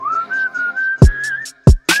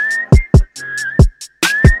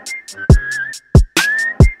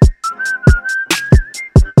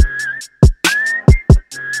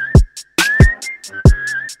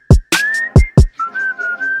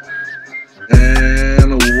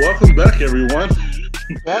welcome back, everyone,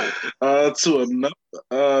 Yep. to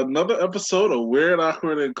another episode of Weird,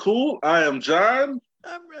 Awkward, and Cool. I am John,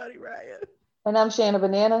 I'm Rowdy Ryan. And I'm Shanna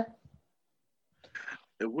Banana.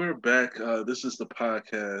 and we're back. This is the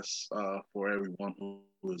podcast for everyone who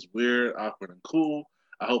is weird, awkward, and cool.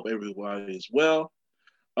 I hope everybody is well.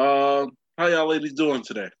 How y'all ladies doing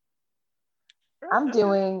today? I'm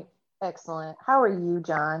doing excellent. How are you,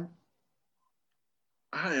 John?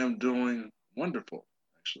 I am doing wonderful,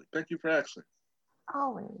 actually. Thank you for asking.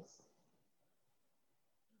 Always.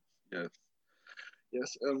 Yes,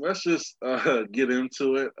 yes, and let's just get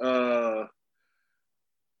into it.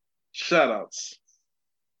 Shout outs.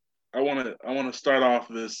 I want to start off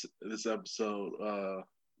this episode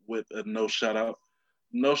with a no shout out.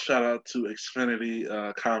 No shout out to Xfinity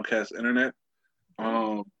Comcast Internet.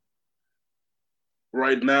 Um,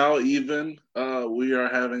 right now, even we are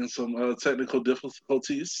having some technical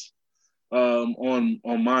difficulties on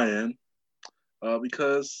my end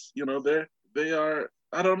because they are.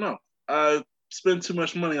 I don't know. I spend too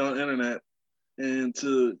much money on internet and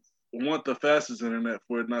to want the fastest internet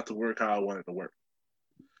for it not to work how I want it to work.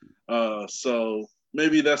 So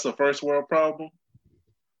maybe that's a first world problem,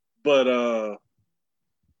 but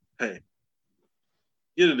hey,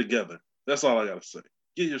 get it together. That's all I gotta say.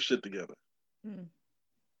 Get your shit together. Mm.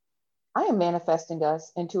 I am manifesting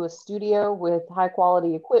us into a studio with high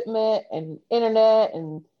quality equipment and internet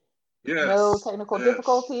and no Yes, technical yes.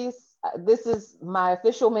 difficulties. This is my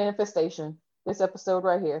official manifestation. This episode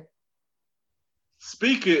right here.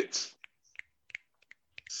 Speak it.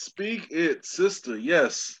 Speak it, sister.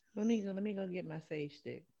 Yes. Let me go get my sage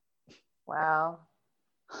stick. Wow.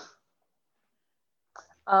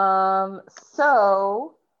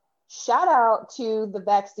 So shout out to the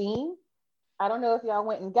vaccine. I don't know if y'all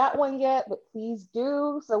went and got one yet, but please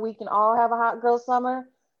do so we can all have a hot girl summer.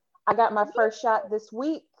 I got my first shot this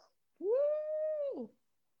week. Woo!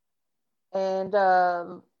 And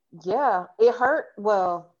yeah, it hurt.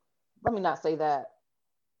 Well, let me not say that.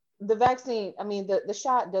 The vaccine, I mean, the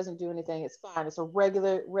shot doesn't do anything. It's fine. It's a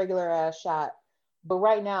regular ass shot. But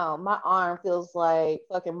right now, my arm feels like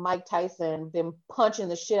fucking Mike Tyson been punching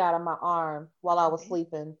the shit out of my arm while I was Okay.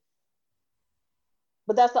 sleeping.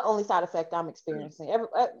 But that's the only side effect I'm experiencing.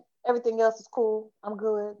 Everything else is cool. I'm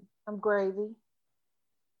good. I'm gravy.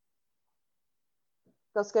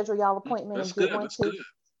 Go schedule y'all appointment That's and get good. one That's good. too.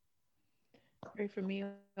 Pray for me.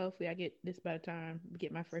 Hopefully, I get this by the time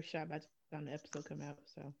get my first shot by the time the episode come out.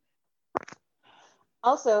 So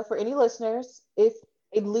Also, for any listeners, if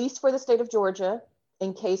at least for the state of Georgia,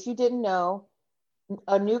 in case you didn't know,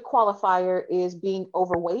 a new qualifier is being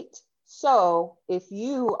overweight. So if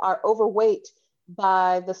you are overweight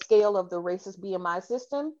by the scale of the racist BMI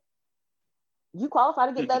system, you qualify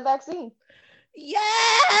to get that vaccine. you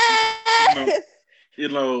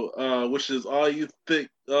know, yes. which is all you thick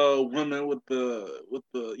women with the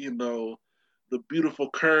the beautiful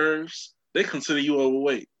curves. They consider you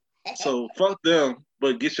overweight. So fuck them,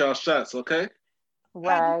 but get y'all shots, okay? I just,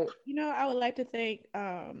 Right. I would like to thank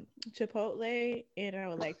Chipotle, and I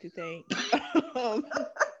would like to thank um,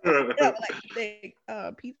 I would like to thank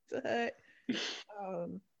Pizza Hut.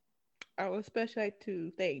 Um, I would especially like to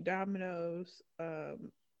thank Domino's,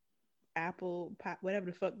 Apple, Pop, whatever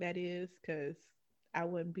the fuck that is, because I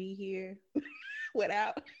wouldn't be here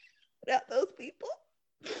without without those people.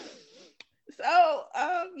 So,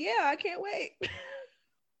 yeah, I can't wait.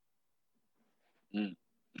 Mm,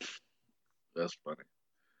 that's funny.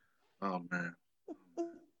 Oh man.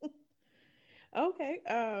 Okay.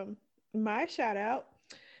 My shout out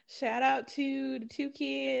to the two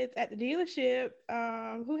kids at the dealership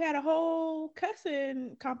who had a whole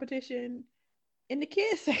cussing competition in the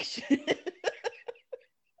kids section.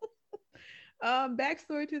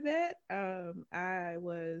 Backstory to that, I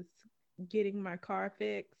was getting my car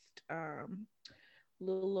fixed.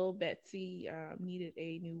 Little old Betsy needed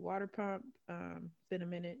a new water pump. It's been a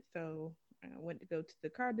minute, so I went to go to the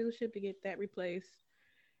car dealership to get that replaced.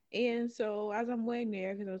 And so as I'm waiting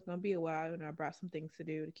there, because it was gonna be a while, and I brought some things to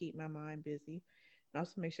do to keep my mind busy, and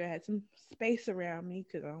also make sure I had some space around me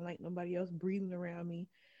because I don't like nobody else breathing around me.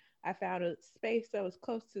 I found a space that was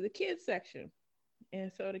close to the kids section,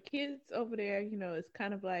 and so the kids over there, it's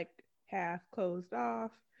kind of like half closed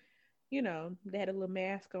off. They had a little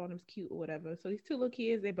mask on. It was cute or whatever. So these two little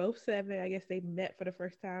kids, they both 7. I guess they met for the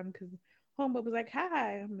first time because homeboy was like,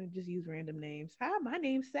 "Hi," I'm gonna just use random names. "Hi, my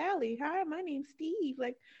name's Sally. Hi, my name's Steve."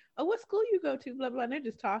 Like, "Oh, what school you go to?" Blah blah. And they're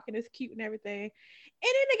just talking. It's cute and everything. And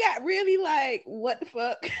then they got really like, "What the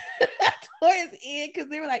fuck?" towards the end because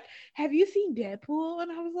they were like, "Have you seen Deadpool?"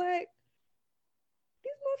 And I was like,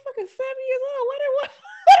 "These motherfuckers 7 years old. What the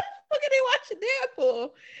fuck are they watching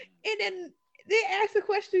school. And then they asked a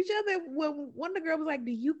question to each other when one of the girls was like,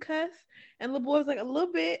 "Do you cuss?" And the boy was like, "A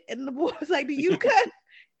little bit." And the boy was like, "Do you cuss?"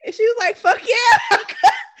 And she was like, "Fuck yeah, I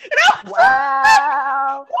cuss." And I was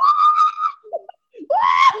Wow.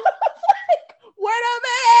 like, "Where I'm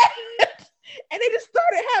at?" And they just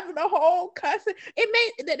started having a whole cussing. It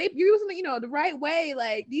made that they using it, the right way.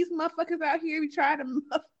 Like these motherfuckers out here be trying to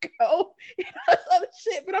go, this other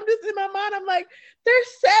shit. But I'm just in my mind. I'm like, they're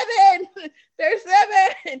seven,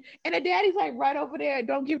 and the daddy's like right over there.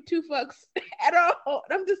 Don't give two fucks at all.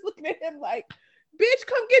 And I'm just looking at him like, bitch,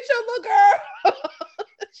 come get your little girl.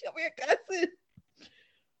 She over here cussing.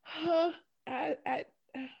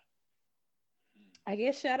 I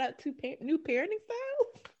guess shout out to new parenting styles.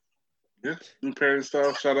 Yeah, new parenting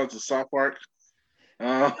style. Shout out to South Park.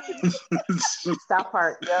 South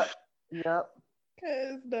Park. Yep.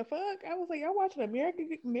 Cause the fuck, I was like, y'all watching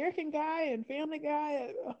American Guy and Family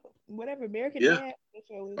Guy, whatever American Dad. That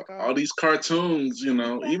show is called. All these cartoons, even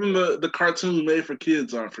the cartoons made for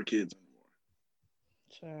kids aren't for kids anymore.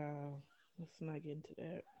 Child, let's not get into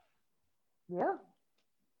that. Yeah.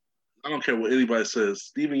 I don't care what anybody says.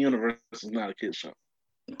 Steven Universe is not a kid show.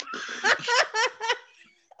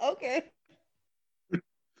 Okay.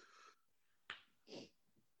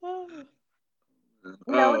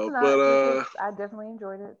 No, it's not. But I definitely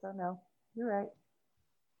enjoyed it. So no, you're right.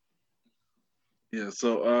 Yeah.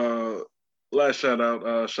 So last shout out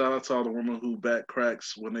to all the women who back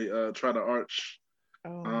cracks when they try to arch,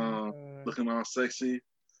 looking all sexy.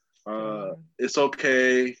 It's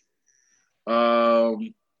okay.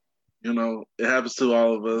 It happens to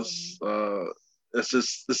all of us. This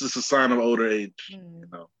is a sign of older age.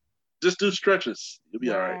 Just do stretches. You'll be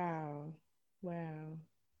all right. Wow.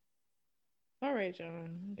 All right,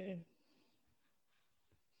 John. Okay.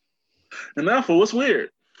 And now for what's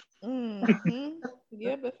weird. Mm-hmm.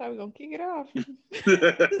 Yeah, that's how we're gonna kick it off.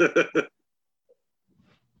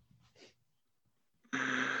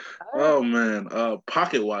 Oh man,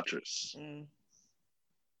 pocket watchers.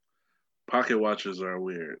 Pocket watchers are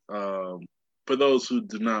weird. For those who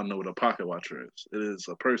do not know what a pocket watcher is, it is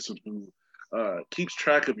a person who keeps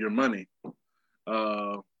track of your money,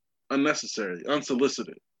 unnecessary,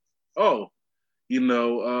 unsolicited. Oh,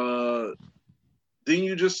 didn't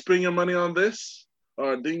you just spend your money on this?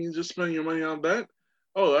 Or didn't you just spend your money on that?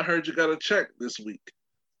 Oh, I heard you got a check this week.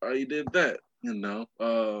 Or you did that.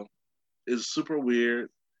 It's super weird.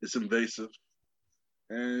 It's invasive.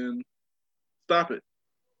 And stop it.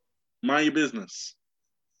 Mind your business.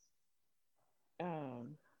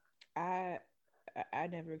 I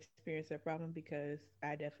never experienced that problem because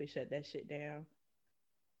I definitely shut that shit down.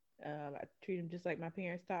 I treat them just like my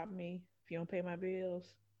parents taught me. If you don't pay my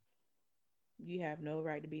bills, you have no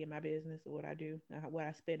right to be in my business or what I do, what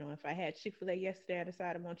I spend on. If I had Chick-fil-A yesterday, I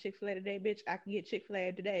decided I want Chick-fil-A today, bitch, I can get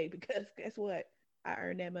Chick-fil-A today because guess what? I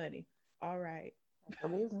earned that money. All right.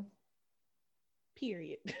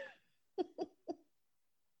 Period.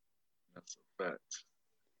 That's a fact.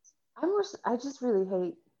 I just really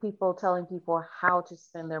hate people telling people how to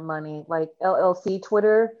spend their money. Like LLC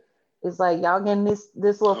Twitter is like, y'all getting this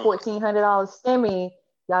little $1,400 stimmy.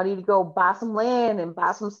 Y'all need to go buy some land and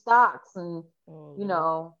buy some stocks and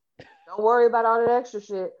don't worry about all that extra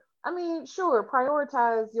shit. I mean, sure,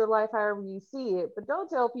 prioritize your life however you see it, but don't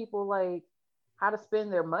tell people like how to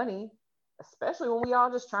spend their money, especially when we all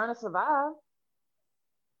just trying to survive.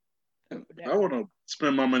 I want to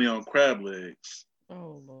spend my money on crab legs.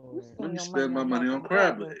 Oh Lord. Let me spend my money on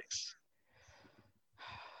crab legs.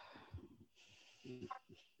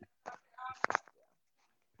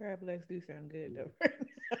 Crab legs do sound good though.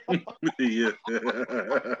 Yeah.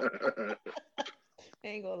 I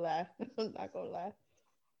ain't gonna lie. I'm not gonna lie.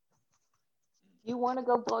 You want to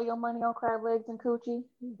go blow your money on crab legs and coochie?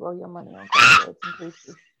 You blow your money on crab legs and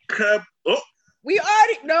coochie. Crab. Oh. We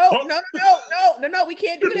already no. We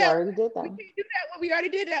can't do that. We already did that. We can't do that one. We already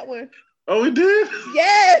did that one. Oh, we did?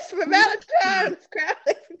 Yes, for Valentine's. Crab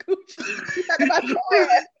legs and coochie. We talking about your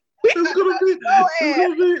ass. It's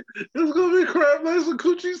gonna be crab legs and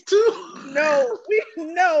coochies too. No.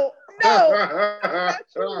 No. About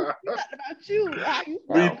you. How you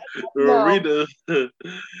Rita.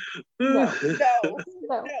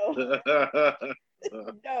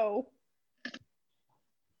 No.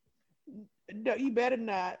 No, you better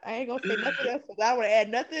not. I ain't gonna say nothing else because I want to add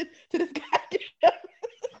nothing to this goddamn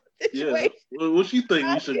situation. Yeah. What you think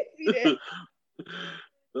we should?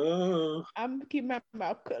 I'm keeping my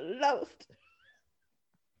mouth closed.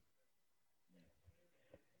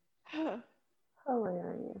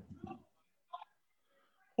 Hilarious.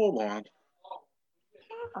 Hold on.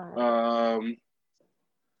 All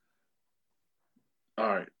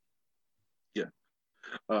right. Yeah.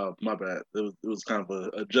 My bad. It was kind of an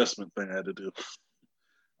adjustment thing I had to do.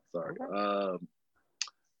 Sorry. Okay.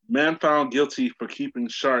 Man found guilty for keeping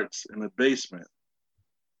sharks in a basement.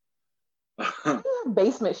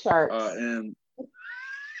 Basement sharks. And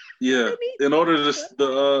yeah, They need in order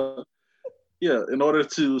in order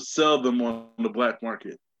to sell them on the black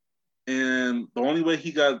market. And the only way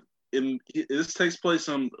he got in this takes place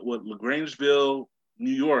in what Lagrangeville,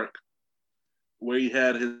 New York, where he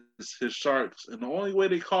had his sharks. And the only way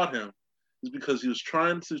they caught him is because he was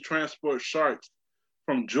trying to transport sharks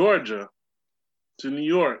from Georgia to New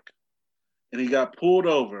York, and he got pulled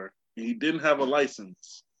over. And he didn't have a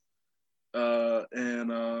license,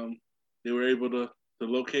 and they were able to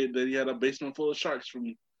locate that he had a basement full of sharks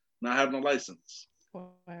from not having a license.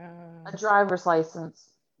 Wow. A driver's license,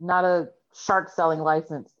 not a shark selling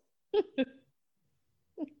license.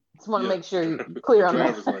 Just want to make sure you're clear on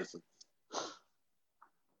driver's that. license.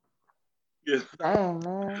 Yeah. Dang,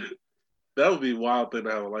 man. That would be a wild thing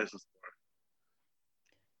to have a license for.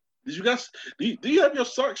 Did you guys? Do you have your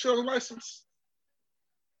shark selling license?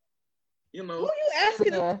 You know. Who are you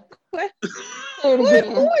asking Yeah. a question? Say it Who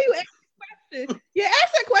again. are you asking a question? Yeah,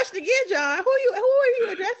 ask that question again, John. Who are you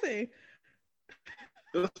addressing?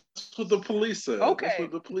 That's what the police said. Okay. That's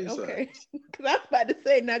what the police Okay. said. Because I was about to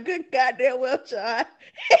say, now good goddamn well, John.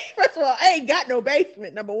 First of all, I ain't got no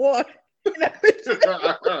basement, number one. And number two,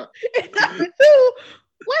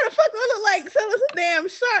 why the fuck do I look like selling some damn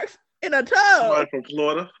sharks in a tub? Somebody from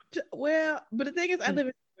Florida. Well, but the thing is, I live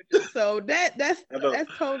in Georgia, so that's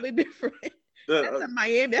totally different. That's in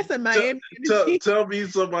Miami. That's in Miami. Tell me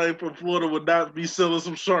somebody from Florida would not be selling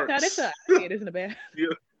some sharks. No, that's not. It isn't a bad. Yeah.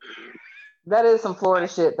 That is some Florida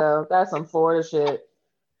shit, though. That's some Florida shit.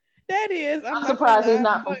 That is. I'm surprised he's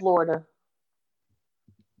not from Florida.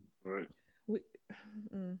 Right.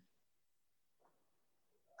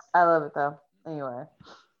 I love it, though. Anyway.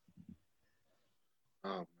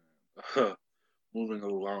 Oh, man. Moving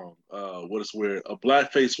along. What is weird? A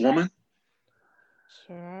blackface woman?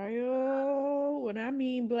 Child, when I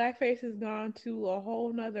mean blackface has gone to a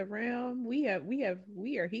whole nother realm, we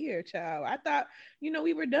are here, child. I thought,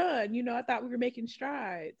 we were done. I thought we were making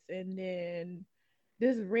strides. And then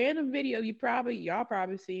this random video, y'all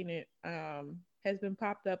probably seen it, has been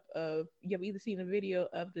popped up of, you've either seen a video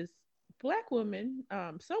of this black woman,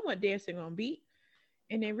 somewhat dancing on beat,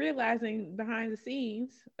 and then realizing behind the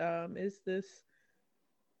scenes, is this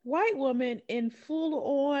white woman in full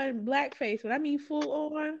on blackface. When I mean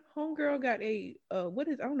full on, homegirl got a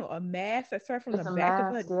a mask that starts from It's the a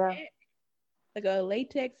back mask, of her neck, like a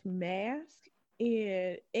latex mask,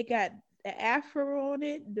 and it got the afro on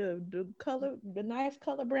it, the color, the nice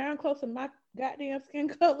color brown, close to my goddamn skin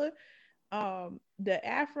color. The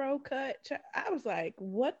afro cut. I was like,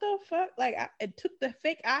 what the fuck? Like, it took the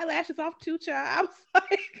fake eyelashes off too, child. I was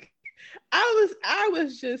like. I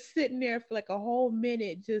was just sitting there for like a whole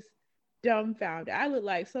minute, just dumbfounded. I looked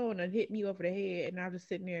like someone had hit me over the head, and I was just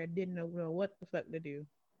sitting there and didn't know what the fuck to do.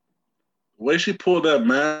 The way she pulled that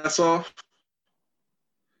mask off,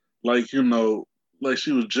 like like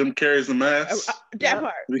she was Jim Carrey's The Mask. That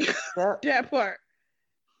part.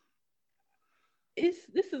 This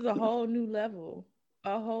is a whole new level.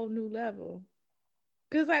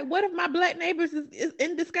 Cause like, what if my black neighbors is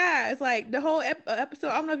in disguise? Like the whole episode.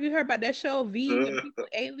 I don't know if you heard about that show V, when people,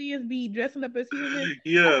 aliens be dressing up as humans.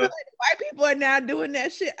 Yeah, I feel like white people are now doing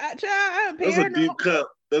that shit. I'm that's a deep cut.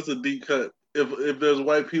 That's a deep cut. If there's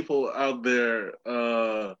white people out there,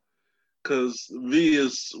 because V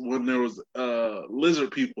is when there was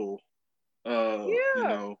lizard people,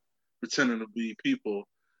 pretending to be people,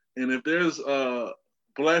 and if there's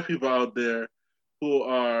black people out there who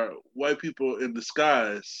are white people in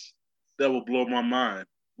disguise, that will blow my mind.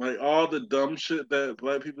 Like all the dumb shit that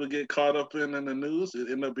black people get caught up in the news,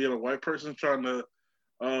 it end up being a white person trying to,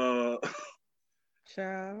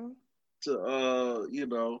 child,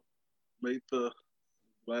 to make the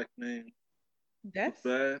black name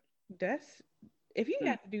bad. That's if you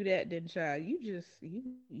have to do that, then child, you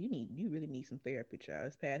really need some therapy,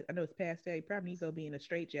 child. I know it's past that. You probably need to go be in a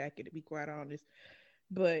straitjacket, to be quite honest.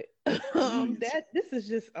 But this is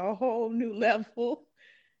just a whole new level.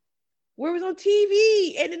 Where it was on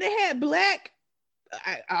TV, and then they had black,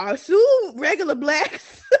 I assume regular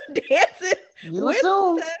blacks dancing. You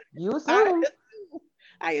assume.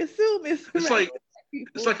 I assume it's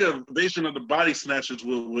like a invasion of the body snatchers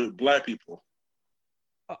with black people.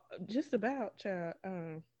 Just about, child.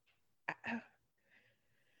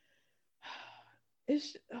 It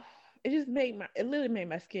literally made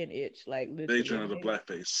my skin itch, like literally. Invasion of the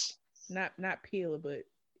blackface. Not peel, but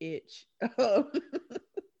itch.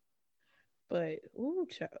 But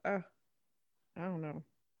child, I don't know.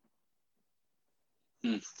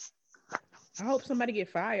 Mm. I hope somebody get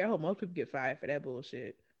fired. I hope most people get fired for that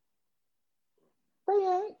bullshit. They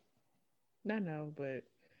ain't. I know, but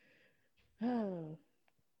oh,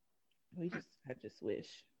 I just wish.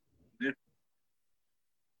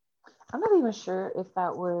 I'm not even sure if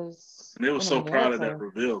that was And they were in so proud of that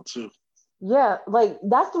America. reveal too. Yeah, like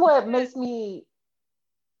that's what makes me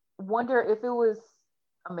wonder if it was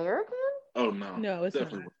American. Oh no, No, it's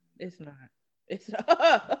definitely. not. It's not. It's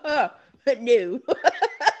not. No.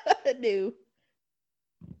 No.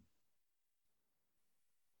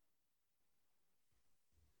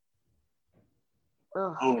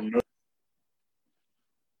 Ugh. Oh no,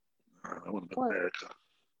 I went to What? America.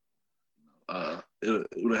 It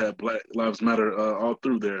would have had Black Lives Matter all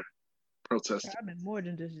through there protesting. I've been more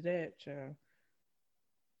than just that, child.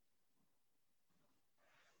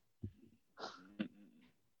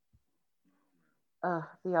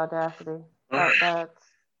 The audacity. All right, That's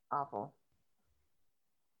awful.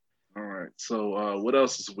 all right. So what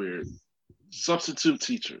else is weird? Substitute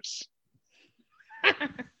teachers.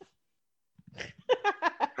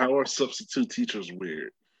 How are substitute teachers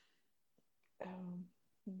weird?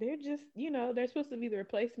 They're just, they're supposed to be the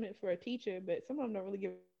replacement for a teacher, but some of them don't really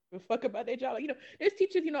give a fuck about their job. Like, there's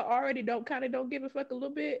teachers, already don't give a fuck a little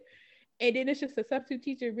bit. And then it's just a substitute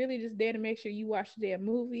teacher really just there to make sure you watch the damn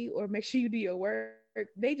movie or make sure you do your work.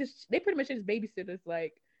 They pretty much just babysitters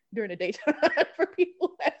like during the daytime for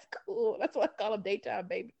people at school. That's why I call them daytime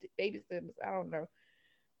babysitters. I don't know.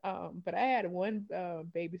 But I had one not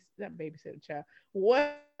babysitter child, one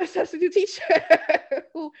substitute teacher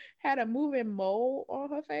who had a moving mole on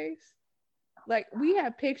her face. Like we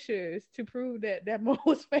have pictures to prove that mole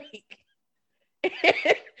was fake. And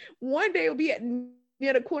one day it would be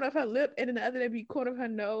near the corner of her lip, and then the other day be corner of her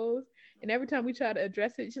nose. And every time we try to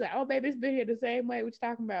address it, she's like, "Oh, baby, it's been here the same way. What you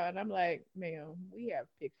talking about?" And I'm like, "Ma'am, we have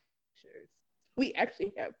pictures. We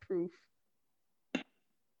actually have proof."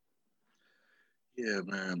 Yeah,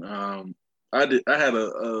 man. I had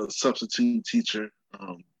a substitute teacher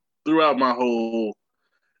throughout my whole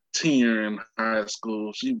tenure in high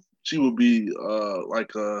school. She would be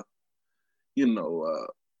like a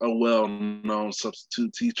well known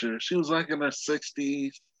substitute teacher. She was like in her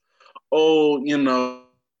 60s. Oh,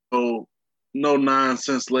 no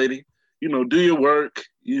nonsense lady. Do your work.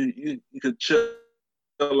 You could chill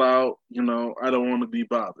out. I don't want to be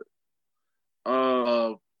bothered.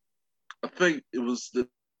 I think it was the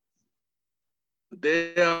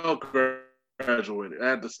day I graduated. I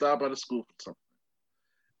had to stop out of school for something,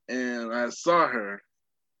 and I saw her,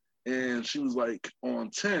 and she was like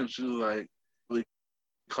on 10. She was like, really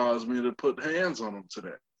caused me to put hands on him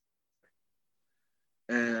today,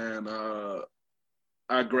 and I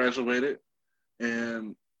graduated,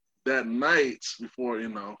 and that night before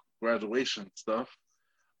graduation stuff,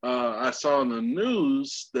 I saw in the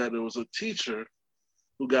news that there was a teacher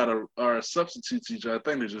who got our substitute teacher. I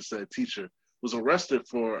think they just said teacher was arrested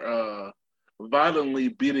for violently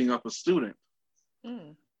beating up a student.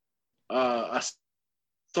 Mm. I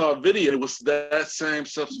saw a video. It was that same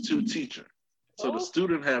substitute teacher. So the Oh.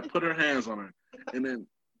 student had put her hands on her, and then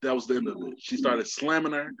that was the end of it. She started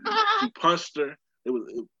slamming her. She punched her. It was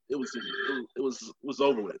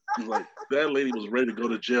over with. It was like that lady was ready to go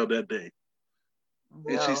to jail that day.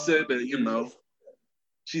 And she said that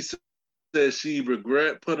she said she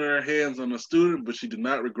regret putting her hands on a student, but she did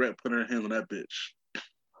not regret putting her hands on that bitch.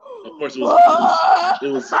 Of course, it was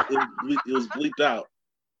bleeped out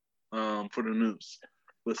for the news,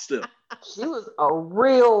 but still, She was a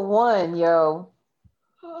real one, yo.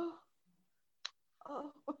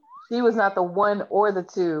 She was not the one or the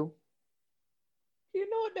two. You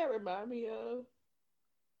know what that reminded me of?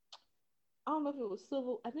 I don't know if it was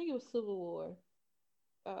Civil. I think it was Civil War.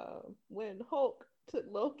 When Hulk took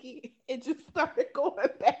Loki and just started going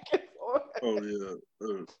back and forth. Oh yeah,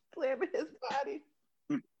 slamming his body.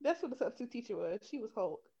 That's what the substitute teacher was. She was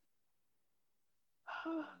Hulk.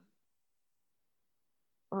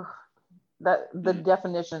 The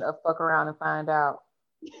definition of fuck around and find out.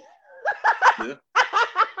 Yeah.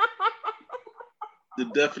 The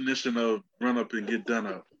definition of run up and get done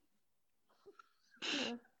up.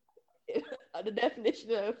 Yeah. The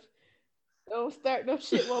definition of don't start no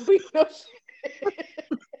shit, won't be no shit.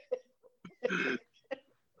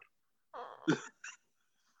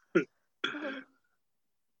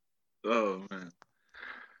 Oh man.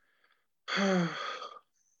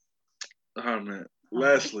 Oh man.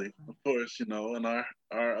 Lastly, of course, in our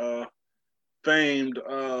famed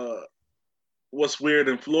what's weird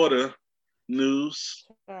in Florida news.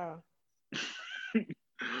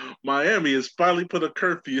 Miami has finally put a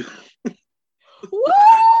curfew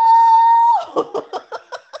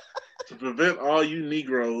to prevent all you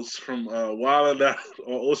Negroes from wilding out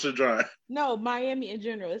on Ocean Drive. No, Miami in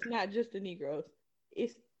general. It's not just the Negroes.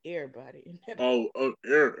 It's everybody. Everybody. It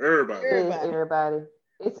is Everybody. everybody.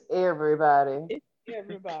 It's everybody. It's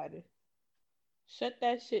everybody. Shut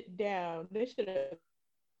that shit down. They should have.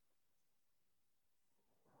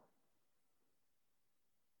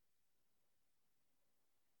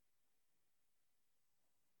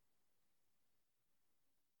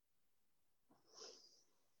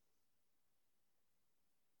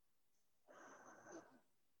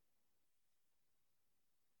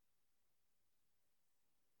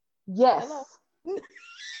 Yes. Hello.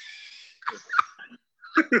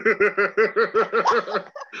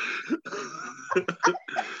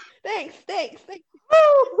 Thanks. Thanks.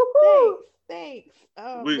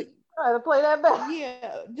 we Try to play that back.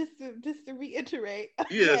 Yeah, just to reiterate.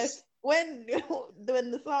 yes. When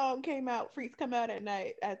the song came out, Freaks Come Out at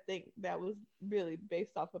Night, I think that was really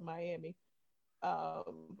based off of Miami. Cause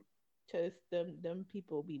them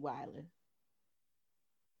people be wilding.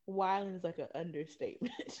 Wilding is like an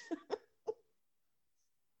understatement.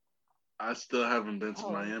 I still haven't been to Oh.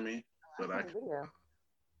 Miami, but I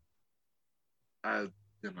Yeah.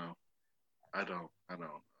 you know, I don't.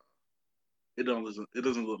 It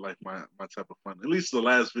doesn't look like my type of fun. At least the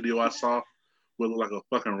last video I saw would look like a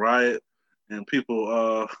fucking riot, and people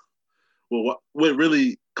well, what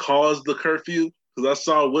really caused the curfew? Because I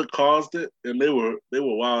saw what caused it, and they were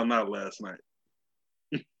wilding out last night.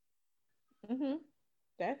 Mm-hmm.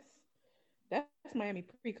 That's Miami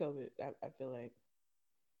pre-COVID. I feel like.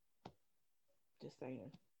 Just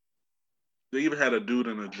saying. They even had a dude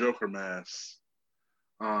in a Joker mask,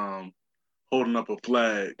 holding up a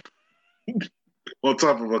flag on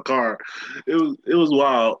top of a car. It was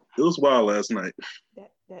wild. It was wild last night.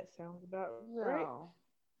 That sounds about Yeah. right.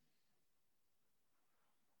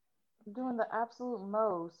 Doing the absolute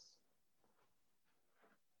most.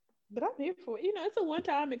 But I'm here for it. It's a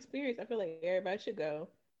one-time experience. I feel like everybody should go.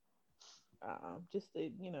 Just to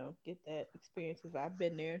get that experience because I've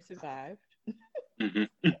been there and survived. Mm-hmm.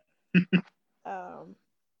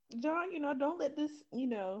 John, don't let this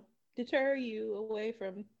deter you away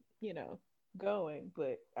from going,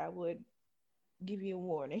 but I would give you a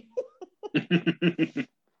warning.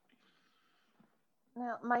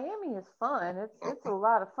 Now, Miami is fun. It's a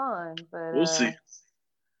lot of fun, but We'll see.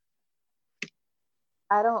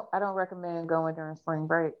 I don't recommend going during spring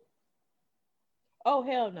break. Oh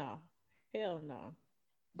hell no, hell no.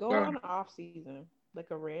 Go on off season,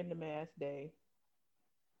 like a random ass day.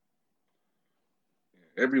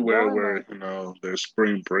 Everywhere Going where there's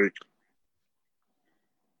spring break.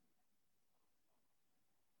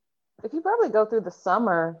 If you probably go through the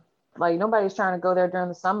summer, like nobody's trying to go there during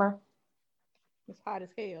the summer. It's hot as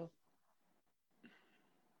hell.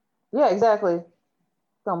 Yeah, exactly.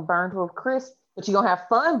 It's gonna burn to a crisp, but you're gonna have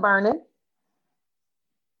fun burning.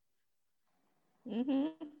 Mm-hmm.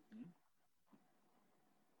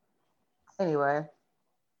 Anyway.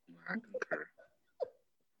 I concur.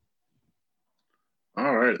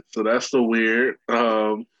 All right, so that's the weird.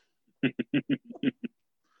 Now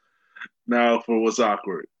for what's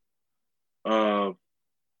awkward.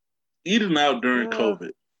 Eating out during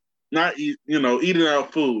COVID. Not eating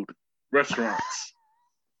out food, restaurants.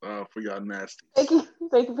 For y'all nasty. Thank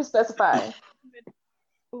you for specifying.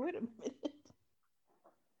 Wait a minute.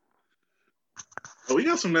 Oh, we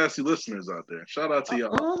got some nasty listeners out there. Shout out to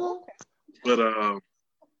y'all. Mm-hmm. But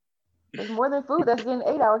there's more than food that's getting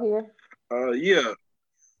ate out here. Yeah.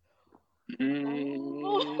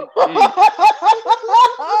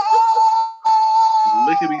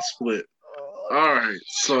 Lickety split. All right,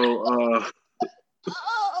 so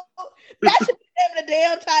that should be the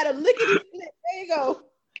damn title. Lickety split. There you go.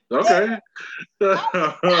 Okay. It's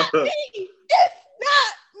not me. It's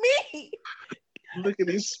not me.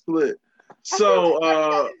 Lickety split. So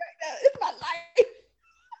it's my life.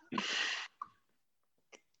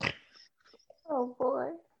 Oh boy.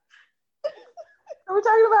 Are we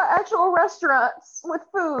talking about actual restaurants with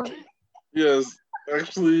food? Yes,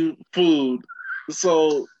 actually food.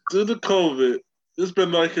 So due to COVID, it's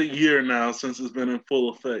been like a year now since it's been in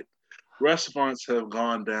full effect. Restaurants have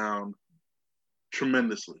gone down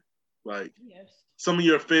tremendously. Like some of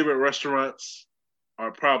your favorite restaurants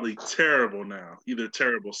are probably terrible now. Either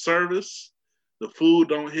terrible service, the food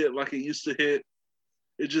don't hit like it used to hit.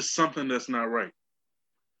 It's just something that's not right.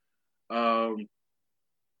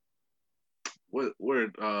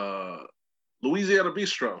 Louisiana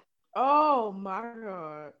Bistro. Oh my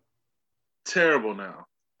god. Terrible now.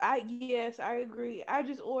 I agree. I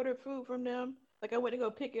just ordered food from them. Like I went to go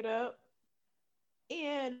pick it up.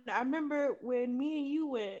 And I remember when me and you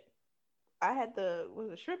went, I had was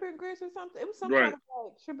it shrimp and grits or something? It was some Right. kind of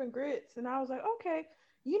like shrimp and grits, and I was like, okay,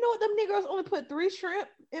 you know what? Them Negroes only put 3 shrimp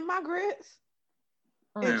in my grits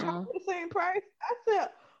and Damn. charged me the same price. I said,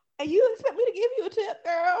 and you expect me to give you a tip,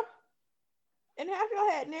 girl? And half y'all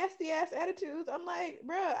had nasty ass attitudes. I'm like,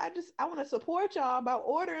 bruh, I want to support y'all by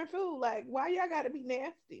ordering food. Like, why y'all got to be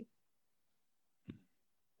nasty?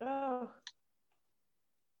 Oh,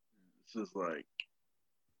 It's just like,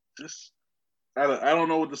 just I don't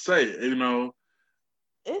know what to say. You know,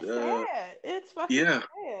 it's uh, sad. It's fucking yeah,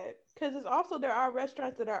 sad. Because it's also there are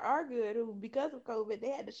restaurants that are good who, because of COVID, they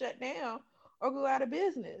had to shut down or go out of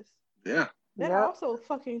business. yeah. That Yep. also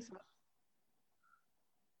fucking sucks.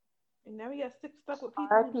 And now we got stuck with people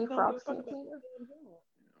who R.I.P. just don't give a Frosty fuck about Peter. the damn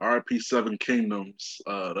job. RP Seven Kingdoms.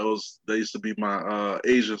 They used to be my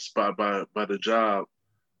Asian spot by the job.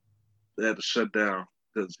 They had to shut down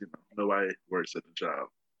because nobody works at the job,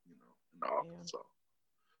 in the office. Yeah. So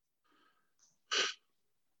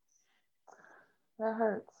That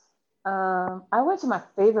hurts. I went to my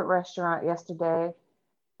favorite restaurant yesterday,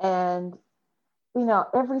 and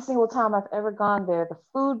every single time I've ever gone there, the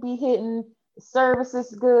food be hitting, the service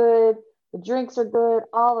is good, the drinks are good,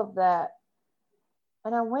 all of that.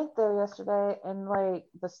 And I went there yesterday, and like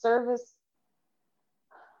the service,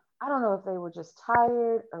 I don't know if they were just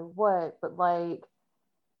tired or what, but like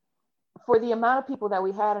for the amount of people that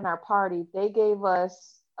we had in our party, they gave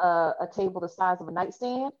us a table the size of a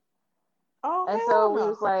nightstand. Oh And hell so we no.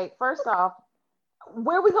 was like, first off,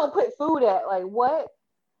 where we gonna put food at? Like what?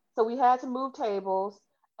 So we had to move tables.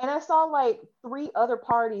 And I saw like 3 other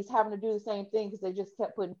parties having to do the same thing because they just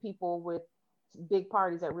kept putting people with big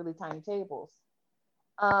parties at really tiny tables.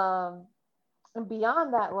 Um, and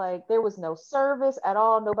beyond that, like there was no service at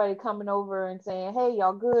all. Nobody coming over and saying, "Hey,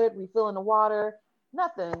 y'all good? Refilling the water?"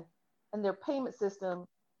 Nothing. And their payment system,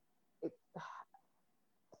 it,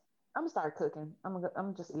 I'm gonna start cooking. I'm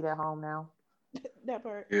gonna just eat at home now. That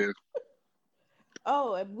part. yeah,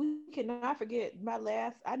 Oh, and we cannot forget my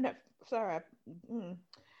last. I never. Sorry. Mm,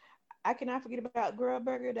 I cannot forget about Girl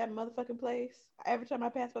Burger, that motherfucking place. Every time I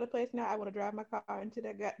pass by the place now, I want to drive my car into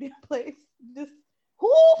that goddamn place. Just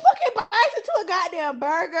who fucking buys into a goddamn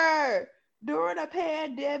burger during a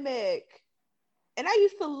pandemic? And I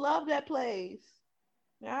used to love that place.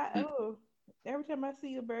 Now, oh, every time I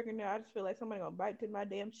see a burger now, I just feel like somebody gonna bite to my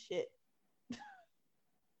damn shit. it's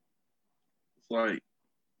like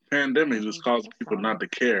pandemic just caused That's people not fine. to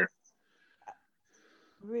care,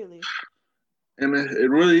 Really. and it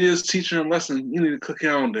really is teaching a lesson. You need to cook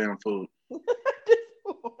your own damn food.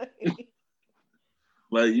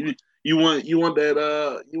 Like you want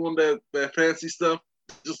that fancy stuff.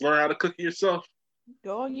 Just learn how to cook it yourself.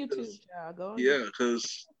 Go on YouTube, 'Cause- child. Go on Yeah, YouTube.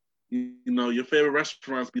 because your favorite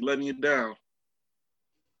restaurants be letting you down.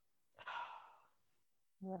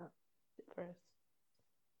 Yeah, First.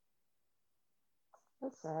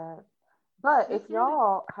 that's sad. But if It's really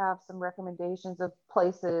y'all have some recommendations of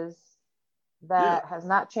places Yeah, that has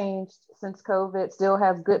not changed since COVID, still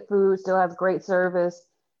has good food, still has great service,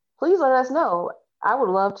 please let us know. I would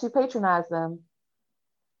love to patronize them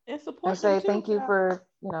and and support them say too, thank you child. for,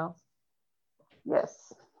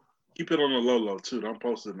 yes. keep it on the low too. Don't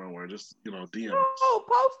post it nowhere. Just DM us. No,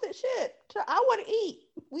 post it shit. I want to eat.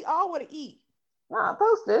 We all want to eat. Nah,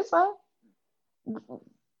 post it. It's fine.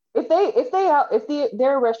 If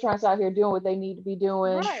there are restaurants out here doing what they need to be That's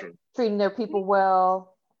doing, Right. true. treating their people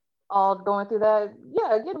well, all going through that,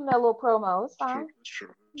 yeah, give them that little promo. It's That's true. fine. That's true.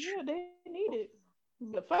 That's true. Yeah, they need it.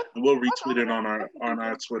 But fuck, And we'll fuck all retweet it the on rest our of the on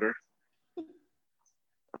our people. Twitter.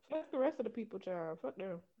 Fuck the rest of the people, child. Fuck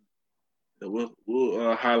them. And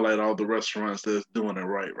we'll highlight all the restaurants that's doing it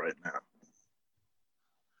right now.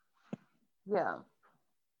 Yeah.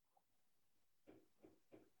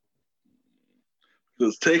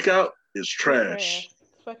 Because takeout is It's trash. trash.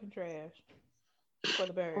 It's fucking trash. For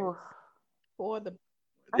the birds. Oof. For the.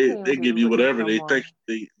 I They can't even they do give you Uber Eats whatever no they more. think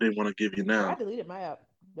they want to give you Bro, I now. deleted my app.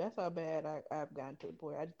 That's how bad I've gotten to the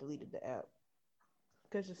point. I just deleted the app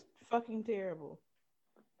because it's fucking terrible.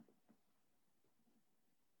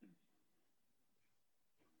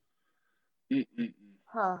 Mm-mm-mm.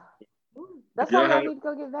 Huh. Ooh. That's why Y'all y'all have need to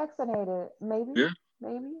go get vaccinated. Maybe, yeah,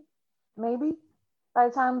 maybe, maybe. By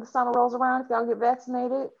the time the summer rolls around, if y'all get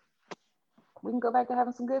vaccinated, we can go back to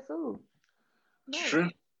having some good food. it's Right. true.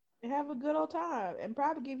 And have a good old time and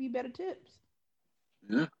probably give you better tips.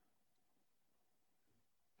 Yeah.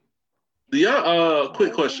 Do y'all I quick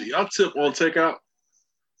agree. question? Y'all tip on takeout?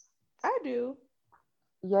 I do.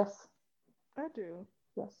 Yes, I do.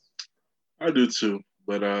 yes. I do too,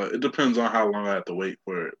 but it depends on how long I have to wait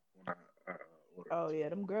for it Oh yeah,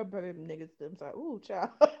 them girl burger niggas. Them sorry. Ooh, child.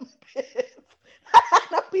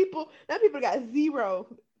 Now people got zero.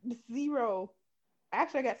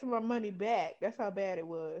 Actually, I got some of my money back. That's how bad it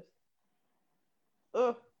was.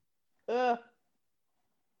 Ugh, ugh.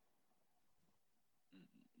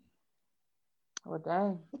 Well,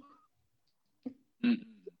 dang.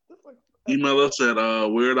 Email us at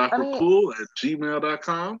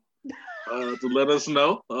weirdawkwardcool@gmail.com to let us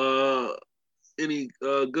know any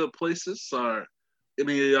good places or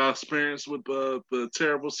any of y'all experience with the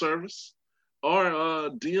terrible service, or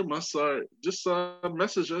DM us or just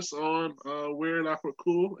message us on Weird Awkward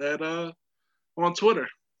Cool at on Twitter.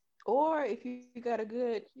 Or if you got a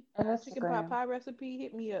good chicken pot Instagram. pie recipe,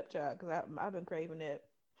 hit me up, child, because I've been craving that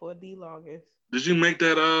for the longest. Did you make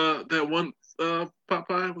that one pot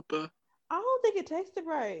pie with the? I don't think it tasted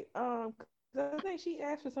right. 'Cause I think she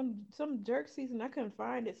asked for some jerk season. I couldn't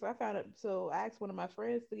find it, so I found it. So I asked one of my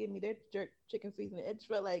friends to give me their jerk chicken seasoning. It just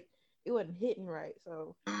felt like it wasn't hitting right,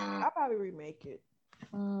 so I'll probably remake it.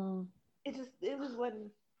 It was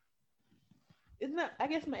wasn't. It's not. I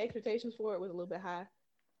guess my expectations for it was a little bit high,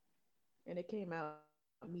 and it came out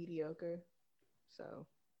mediocre. So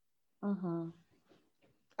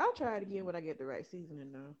I'll try it again when I get the right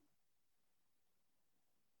seasoning though.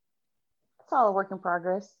 It's all a work in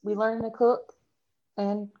progress. We learn to cook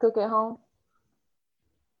and cook at home.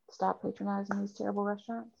 Stop patronizing these terrible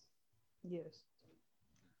restaurants. Yes.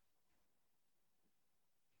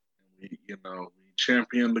 We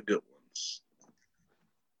champion the good ones.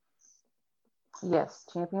 Yes,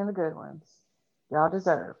 champion the good ones. Y'all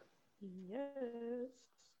deserve. Yes.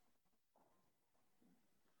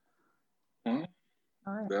 Well,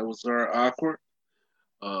 all right. That was our awkward.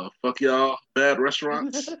 Fuck y'all, bad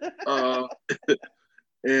restaurants.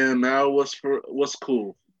 And now what's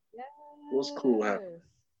cool? Yes. What's cool happening?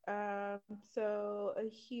 So a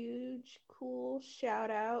huge cool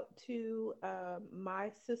shout out to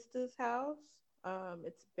My Sister's House.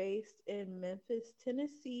 It's based in Memphis,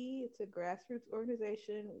 Tennessee. It's a grassroots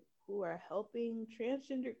organization who are helping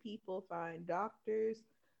transgender people find doctors,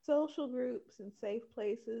 social groups, and safe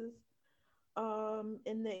places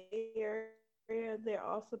in the area. They're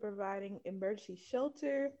also providing emergency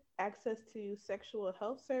shelter, access to sexual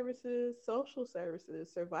health services, social services,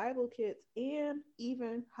 survival kits, and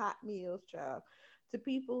even hot meals, child, to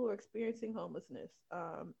people who are experiencing homelessness.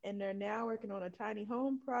 And they're now working on a tiny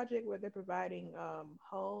home project where they're providing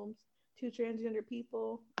homes to transgender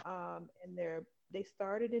people. And they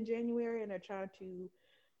started in January, and they're trying to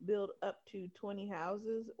build up to 20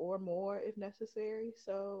 houses or more if necessary.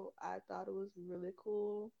 So I thought it was really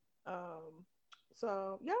cool.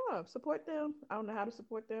 So yeah, support them. I don't know how to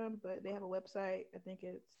support them, but they have a website. I think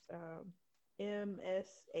it's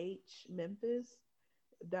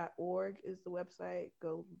mshmemphis.org is the website.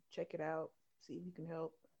 Go check it out. See if you can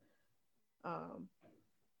help.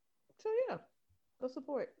 So yeah, go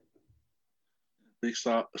support. Big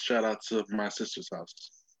shout out to My Sister's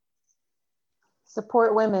House.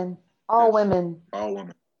 Support women. All women. All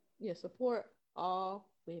women. Yeah, support all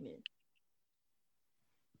women.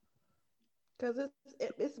 Because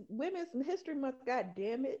it's Women's History Month, god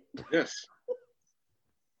damn it. Yes.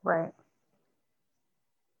 Right.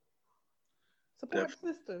 Support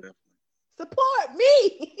sister. Definitely. Support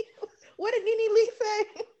me. What did Nene Lee say?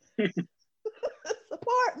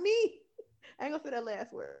 Support me. I ain't gonna say that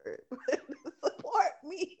last word. Support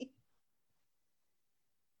me.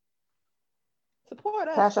 Support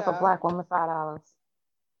us. Cash up a black woman $5.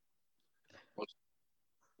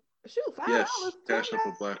 Shoot, $5. Yes, cash up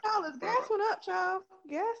a black $20. Gas went up, child.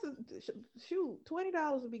 Gas is shoot,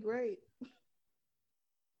 $20 would be great.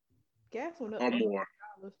 Gas went up or more.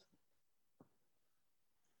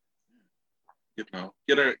 $100.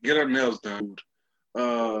 Get her nails done.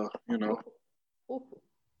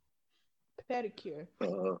 Pedicure.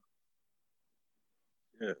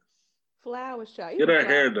 Yes. Flowers, child. Get her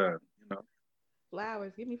hair done.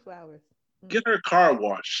 Flowers. Give me flowers. Get her car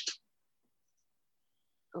washed.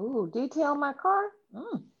 Ooh, detail my car.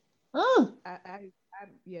 I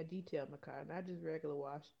detail my car, not just regular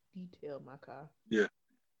wash. Detail my car. Yeah.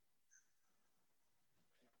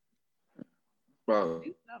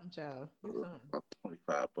 Do something, child. Do something. About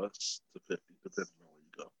 $25 to $50, depending on where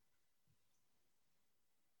you go.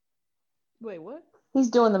 Wait, what? He's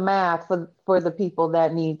doing the math for the people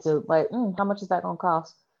that need to how much is that gonna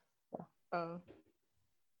cost?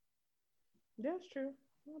 That's true.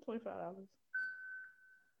 $25.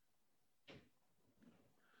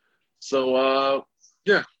 So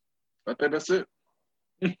yeah, I think that's it.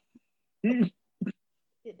 Yeah,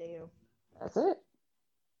 damn. That's it.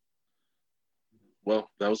 Well,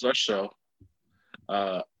 that was our show.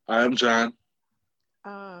 I am John.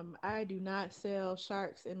 I do not sell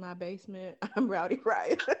sharks in my basement. I'm Rowdy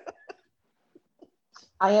Riot.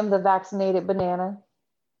 I am the vaccinated banana.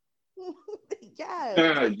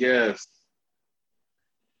 Yes. Yes.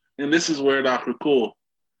 And this is Where Dr. Cool.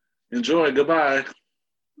 Enjoy. Goodbye.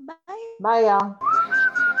 Bye. Bye, y'all.